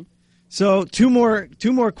 Mm-hmm. So two more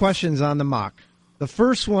questions on the mock. The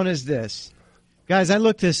first one is this. Guys, I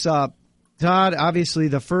looked this up. Todd, obviously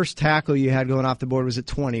the first tackle you had going off the board was at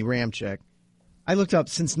 20, Ramczyk. I looked up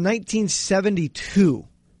since 1972.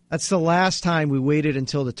 That's the last time we waited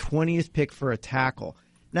until the 20th pick for a tackle.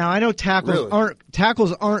 Now, I know tackles aren't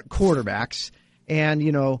quarterbacks, and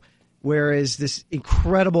whereas this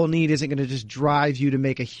incredible need isn't going to just drive you to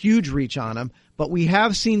make a huge reach on them, but we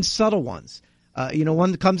have seen subtle ones.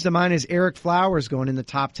 One that comes to mind is Eric Flowers going in the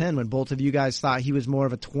top 10 when both of you guys thought he was more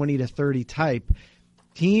of a 20 to 30 type.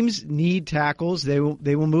 Teams need tackles. They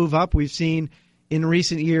will move up. We've seen in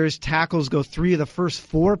recent years tackles go 3 of the first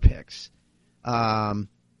 4 picks. That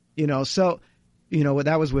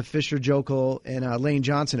was with Fisher, Jokel, and Lane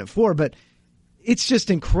Johnson at 4. But it's just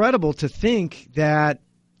incredible to think that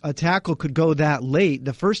a tackle could go that late.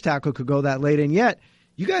 The first tackle could go that late, and yet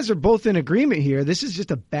you guys are both in agreement here. This is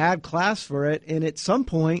just a bad class for it, and at some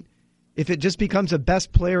point, if it just becomes a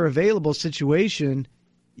best player available situation,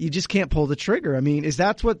 you just can't pull the trigger. I mean, is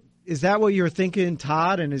that what you're thinking,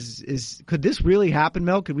 Todd? And could this really happen,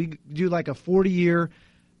 Mel? Could we do like a 40-year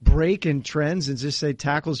break in trends and just say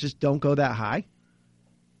tackles just don't go that high?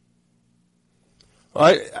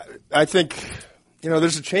 I think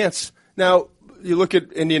there's a chance. Now you look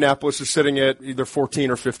at Indianapolis is sitting at either 14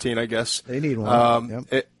 or 15, I guess. They need one.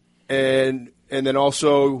 Yep. And then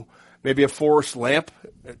also maybe a Forrest Lamp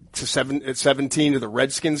at 17 to the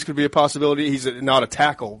Redskins could be a possibility. He's not a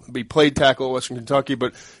tackle. He played tackle at Western Kentucky,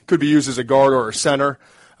 but could be used as a guard or a center.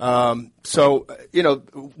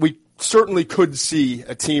 We certainly could see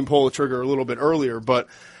a team pull the trigger a little bit earlier, but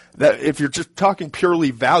that if you're just talking purely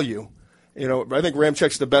value, I think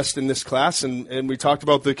Ramczyk's the best in this class, and we talked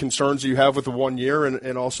about the concerns you have with the 1 year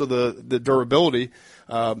and also the durability.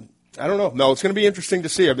 I don't know. No, it's going to be interesting to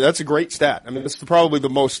see. I mean, that's a great stat. I mean, this is probably the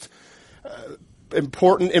most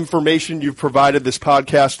important information you've provided this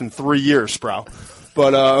podcast in 3 years, Sproul.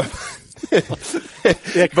 But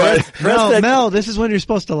Mel, this is when you're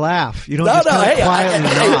supposed to laugh. You don't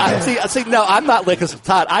quietly No, I'm not like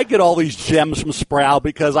Todd. I get all these gems from Sproul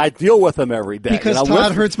because I deal with them every day. Because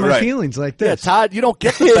Todd hurts my feelings like this. Yeah, Todd, you don't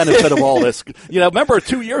get the benefit of all this. Remember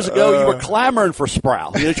 2 years ago you were clamoring for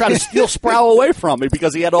Sproul. You trying to steal Sproul away from me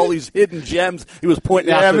because he had all these hidden gems he was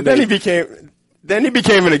pointing out to me. But then he became Then he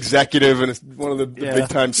became an executive in one of the big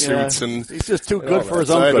time suits, and he's just too good for that. his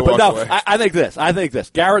So I own had to good. But walk no, away. I think this.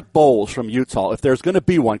 Garrett Bowles from Utah. If there's going to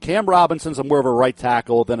be one, Cam Robinson's more of a right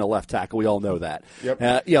tackle than a left tackle. We all know that.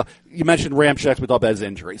 Yep. You mentioned Ramczyk. We talked about his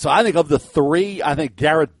injury. So I think of the three, I think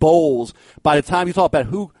Garrett Bowles. By the time you talk about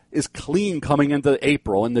who is clean coming into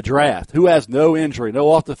April in the draft, who has no injury, no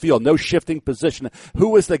off the field, no shifting position,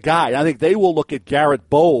 who is the guy? I think they will look at Garrett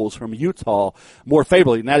Bowles from Utah more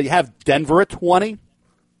favorably. Now you have Denver at 20.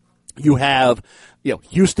 You have,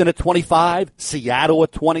 Houston at 25, Seattle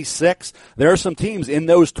at 26. There are some teams in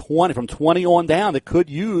those 20, from 20 on down, that could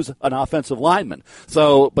use an offensive lineman.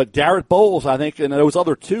 So, but Garrett Bowles, I think, and those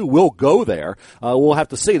other two will go there. We'll have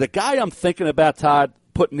to see. The guy I'm thinking about, Todd,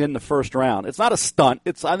 putting in the first round, it's not a stunt.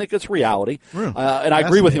 I think it's reality. Really? And I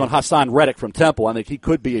agree with you on Hassan Reddick from Temple. I think he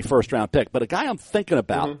could be a first-round pick. But a guy I'm thinking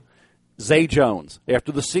about, Zay Jones.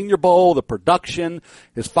 After the Senior Bowl, the production,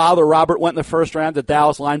 his father, Robert, went in the first round to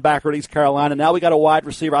Dallas, linebacker at East Carolina. Now we got a wide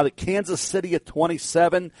receiver out of Kansas City at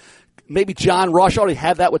 27. Maybe John Rush. Already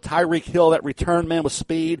had that with Tyreek Hill, that return man with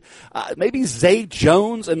speed. Maybe Zay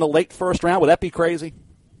Jones in the late first round. Would that be crazy?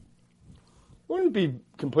 Wouldn't be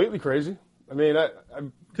completely crazy. I mean, I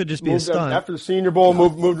could just be a stunt. After the Senior Bowl,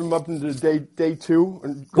 moved him up into day two.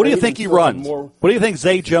 And what do you think he runs? What do you think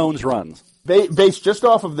Zay Jones runs? Based just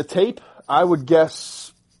off of the tape, I would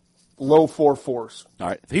guess low 4.4s. All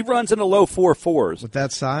right, if he runs in the low 4.4s with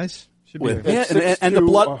that size, should be with and the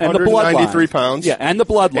blood 193 pounds, and the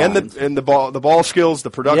blood lines. and the ball skills, the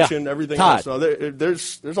production, everything Todd. else. So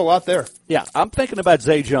there's a lot there. Yeah, I'm thinking about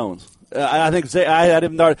Zay Jones. I think Zay. I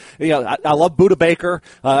didn't know. I love Budda Baker,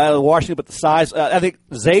 Washington, but the size. I think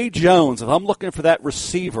Zay Jones. If I'm looking for that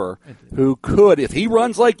receiver who could, if he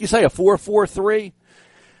runs like you say, a 4.43.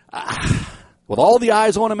 With all the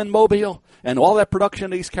eyes on him in Mobile and all that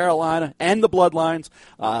production in East Carolina and the bloodlines,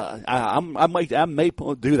 I may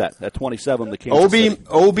do that at 27. The Kansas City.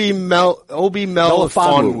 Obi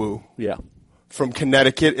Melifonwu, from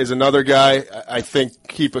Connecticut is another guy I think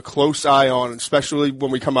keep a close eye on, especially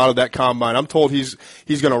when we come out of that combine. I'm told he's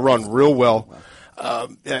going to run real well.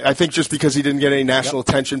 I think just because he didn't get any national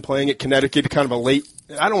attention playing at Connecticut, kind of a late,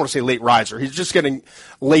 I don't want to say late riser. He's just getting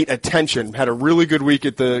late attention. Had a really good week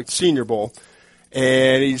at the Senior Bowl.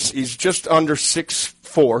 And he's just under 6'4",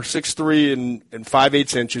 6'3", and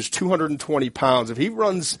 5/8 inches, 220 pounds. If he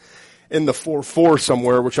runs in the 4.4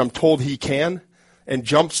 somewhere, which I'm told he can, and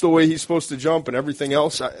jumps the way he's supposed to jump and everything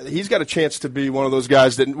else, he's got a chance to be one of those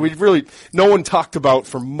guys that no one talked about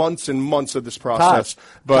for months and months of this process.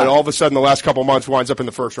 But all of a sudden, the last couple of months winds up in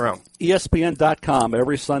the first round. ESPN.com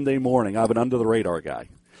every Sunday morning. I have an under-the-radar guy.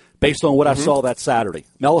 Based on what I saw that Saturday,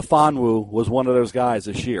 Melifonwu was one of those guys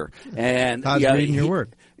this year, and Todd's reading your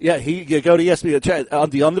work. Yeah, you go to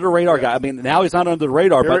ESPN, the under-the-radar guy. I mean, now he's not under the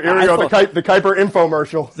radar. Here we go, the Kuiper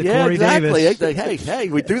infomercial. Corey exactly. Davis. Hey,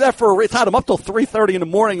 we do that for a reason. I'm up till 3:30 in the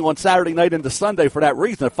morning on Saturday night into Sunday for that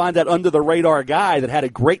reason, to find that under-the-radar guy that had a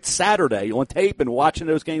great Saturday on tape and watching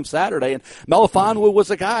those games Saturday. And Melifonwu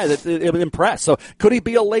was a guy that impressed. So could he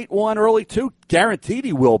be a late one, early two? Guaranteed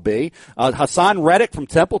he will be. Hassan Reddick from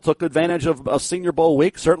Temple took advantage of a Senior Bowl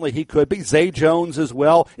week. Certainly he could be. Zay Jones as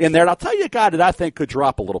well in there. And I'll tell you a guy that I think could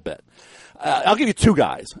drop a little bit. I'll give you two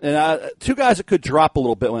guys. Two guys that could drop a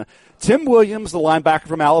little bit. Tim Williams, the linebacker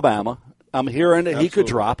from Alabama. I'm hearing that he could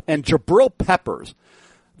drop. And Jabril Peppers,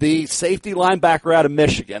 the safety linebacker out of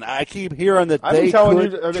Michigan. I keep hearing that they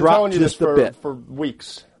could drop just a bit. For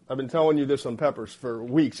weeks. I've been telling you this on Peppers for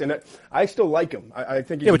weeks, and I still like him. I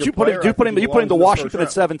think he's a but good you put him to Washington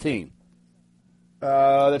at 17.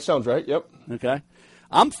 That sounds right. Yep. Okay.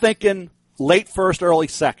 I'm thinking late first, early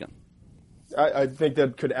second. I think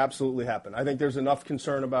that could absolutely happen. I think there's enough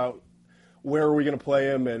concern about where are we going to play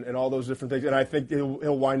him and all those different things, and I think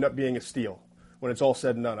he'll wind up being a steal when it's all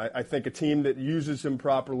said and done. I think a team that uses him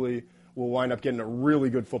properly will wind up getting a really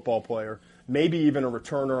good football player, maybe even a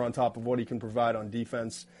returner on top of what he can provide on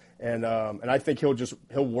defense. And I think he'll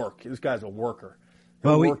work. This guy's a worker.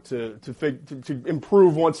 He'll work to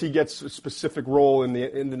improve once he gets a specific role in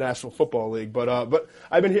the National Football League. But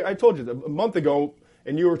I've been here. I told you a month ago,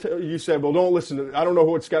 and you said, well, don't listen to. I don't know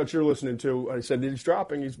what scouts you're listening to. I said he's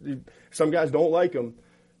dropping. Some guys don't like him,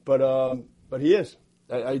 but he is.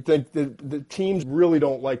 I think the teams really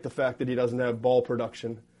don't like the fact that he doesn't have ball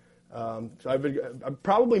production. So I'm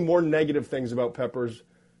probably more negative things about Peppers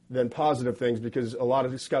than positive things, because a lot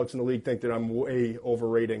of the scouts in the league think that I'm way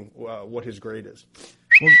overrating what his grade is.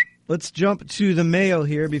 Well, let's jump to the mail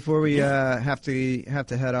here before we have to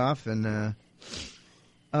head off. And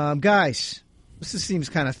guys, this seems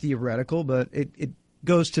kind of theoretical, but it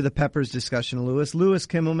goes to the Peppers discussion. Lewis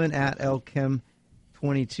Kimmelman at LKim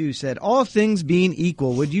 22 said, all things being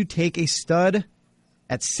equal, would you take a stud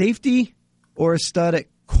at safety or a stud at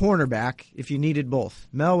cornerback if you needed both?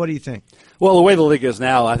 Mel, what do you think? Well, the way the league is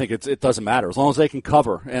now, I think it doesn't matter. As long as they can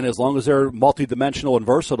cover and as long as they're multidimensional and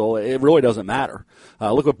versatile, it really doesn't matter.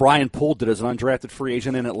 Look what Brian Poole did as an undrafted free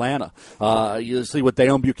agent in Atlanta. You see what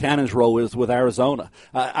Dayon Buchanan's role is with Arizona.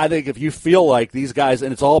 I think if you feel like these guys,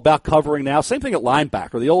 and it's all about covering now, same thing at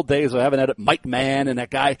linebacker. The old days of having that Mike Mann and that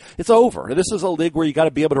guy, it's over. This is a league where you got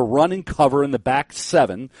to be able to run and cover in the back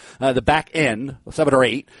seven, the back end, 7 or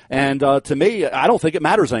 8. And to me, I don't think it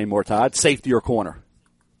matters anymore, Todd, safety or corner.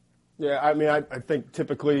 Yeah, I mean, I think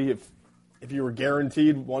typically if you were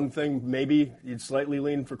guaranteed one thing, maybe you'd slightly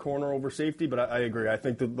lean for corner over safety, but I agree. I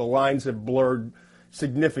think that the lines have blurred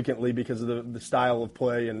significantly because of the style of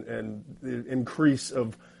play and the increase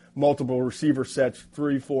of multiple receiver sets,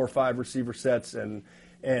 3, 4, 5 receiver sets, and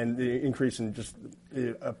the increase in just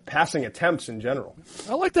passing attempts in general.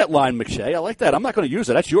 I like that line, McShay. I like that. I'm not going to use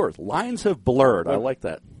it. That's yours. Lines have blurred. I like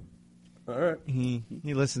that. All right. He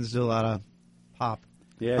listens to a lot of pop.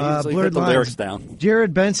 Yeah, he's blurred the lines. lyrics down.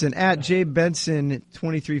 Jared Benson at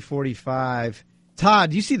JBenson2345.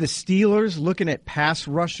 Todd, do you see the Steelers looking at pass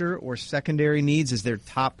rusher or secondary needs as their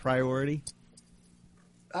top priority?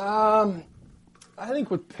 I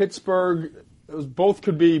think with Pittsburgh, both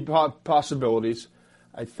could be possibilities.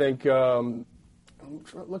 I think I'm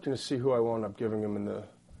looking to see who I wound up giving him in the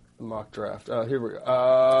mock draft. Here we go.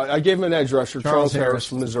 I gave him an edge rusher, Charles Harris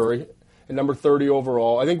from Missouri, at number 30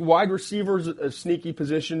 overall. I think wide receiver is a sneaky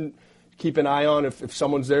position to keep an eye on if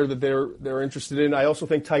someone's there that they're interested in. I also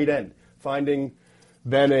think tight end, finding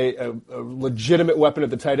Ben a legitimate weapon at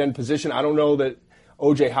the tight end position. I don't know that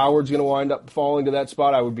O.J. Howard's going to wind up falling to that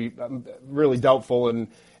spot. I'm really doubtful. And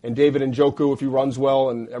David Njoku, if he runs well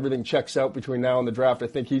and everything checks out between now and the draft, I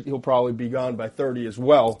think he'll probably be gone by 30 as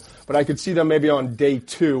well. But I could see them maybe on day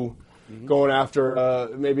 2 going after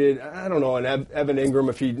maybe, I don't know, an Evan Ingram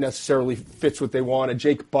if he necessarily fits what they want, a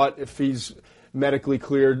Jake Butt if he's medically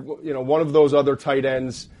cleared, one of those other tight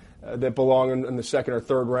ends that belong in the second or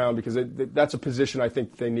third round, because that's a position I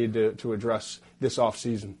think they need to address this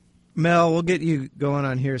offseason. Mel, we'll get you going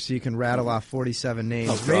on here so you can rattle off 47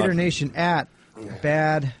 names. Raider Nation at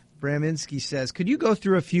Bad Braminski says, could you go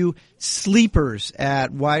through a few sleepers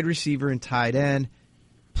at wide receiver and tight end,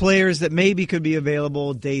 players that maybe could be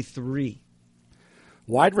available day 3?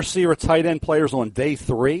 Wide receiver, tight end players on day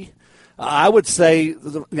 3? I would say,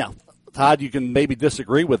 Todd, you can maybe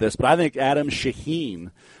disagree with this, but I think Adam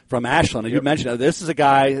Shaheen from Ashland, as you mentioned, this is a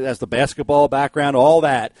guy that has the basketball background, all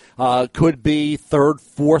that, could be 3rd,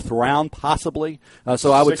 4th round possibly.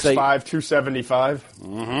 So I would say 6'5", 275.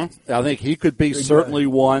 I think he could be certainly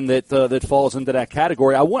one that falls into that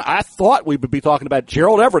category. I thought we would be talking about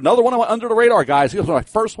Gerald Everett, another one of my under the radar guys. He was my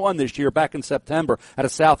first one this year back in September out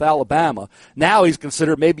of South Alabama. Now he's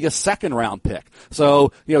considered maybe a 2nd round pick.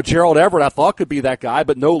 So Gerald Everett I thought could be that guy,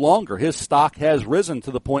 but no longer. His stock has risen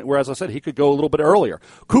to the point where, as I said, he could go a little bit earlier.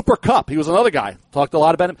 Cooper Kupp, he was another guy. Talked a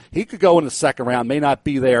lot about him. He could go in the 2nd round, may not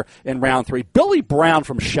be there in round 3. Billy Brown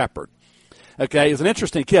from Shepherd. Okay, he's an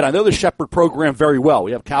interesting kid. I know the Shepherd program very well.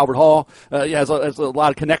 We have Calvert Hall. He has a lot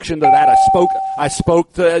of connection to that. I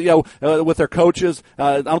spoke to with their coaches.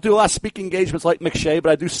 I don't do a lot of speaking engagements like McShay,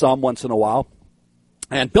 but I do some once in a while.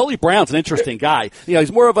 And Billy Brown's an interesting guy.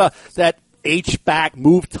 He's more of that H-back,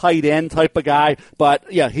 move tight end type of guy.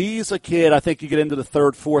 But, he's a kid, I think you get into the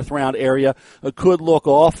 3rd, 4th round area, could look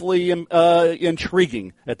awfully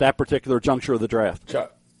intriguing at that particular juncture of the draft.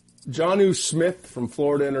 Jonnu Smith from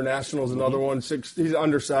Florida International is another one. He's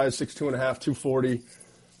undersized, 6'2.5", 240,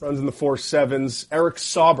 runs in the 4.7s. Eric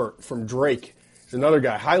Saubert from Drake is another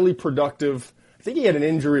guy, highly productive. I think he had an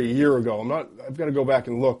injury a year ago. I've got to go back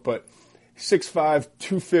and look, but 6'5",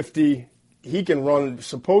 250. He can run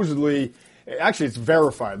supposedly. Actually, it's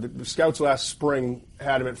verified. The scouts last spring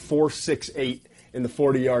had him at 4.68 in the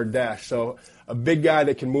 40-yard dash. So a big guy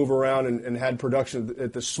that can move around and had production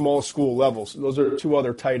at the small school levels. Those are 2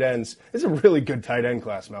 other tight ends. It's a really good tight end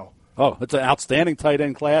class, Mel. Oh, it's an outstanding tight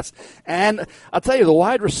end class. And I'll tell you, the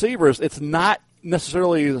wide receivers, it's not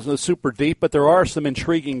necessarily super deep, but there are some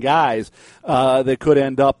intriguing guys that could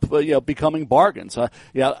end up becoming bargains.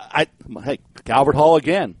 Calvert Hall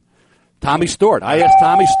again. Tommy Stewart. I asked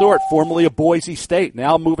Tommy Stewart, formerly of Boise State,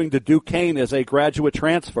 now moving to Duquesne as a graduate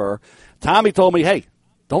transfer. Tommy told me, hey,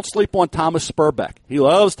 don't sleep on Thomas Spurbeck. He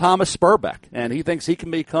loves Thomas Spurbeck, and he thinks he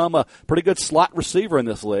can become a pretty good slot receiver in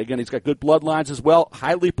this league, and he's got good bloodlines as well,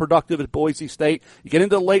 highly productive at Boise State. You get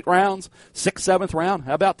into the late rounds, 6th, 7th round,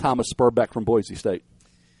 how about Thomas Spurbeck from Boise State?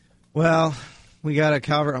 Well, we got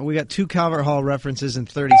 2 Calvert Hall references in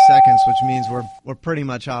 30 seconds, which means we're pretty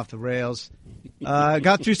much off the rails.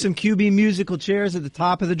 Got through some QB musical chairs at the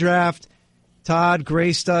top of the draft. Todd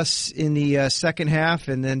graced us in the second half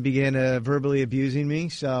and then began verbally abusing me.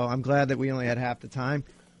 So I'm glad that we only had half the time.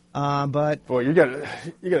 But boy, you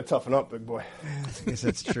gotta toughen up, big boy. I guess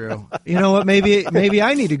that's true. You know what? Maybe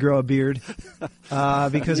I need to grow a beard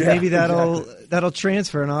because maybe that'll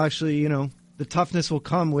transfer, and I'll actually, the toughness will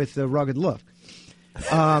come with the rugged look.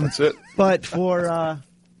 That's it. But for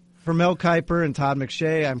Mel Kiper and Todd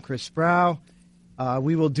McShay, I'm Chris Sproul.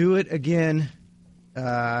 We will do it again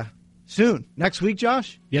soon. Next week,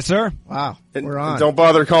 Josh? Yes, sir. Wow, we're on. And don't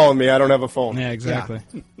bother calling me. I don't have a phone. Yeah, exactly.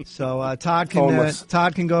 Yeah. So Todd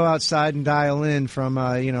can go outside and dial in from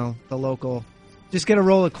the local. Just get a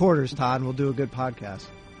roll of quarters, Todd, and we'll do a good podcast.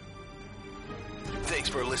 Thanks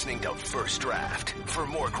for listening to First Draft. For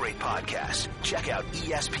more great podcasts, check out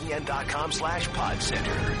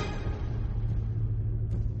ESPN.com/PodCenter.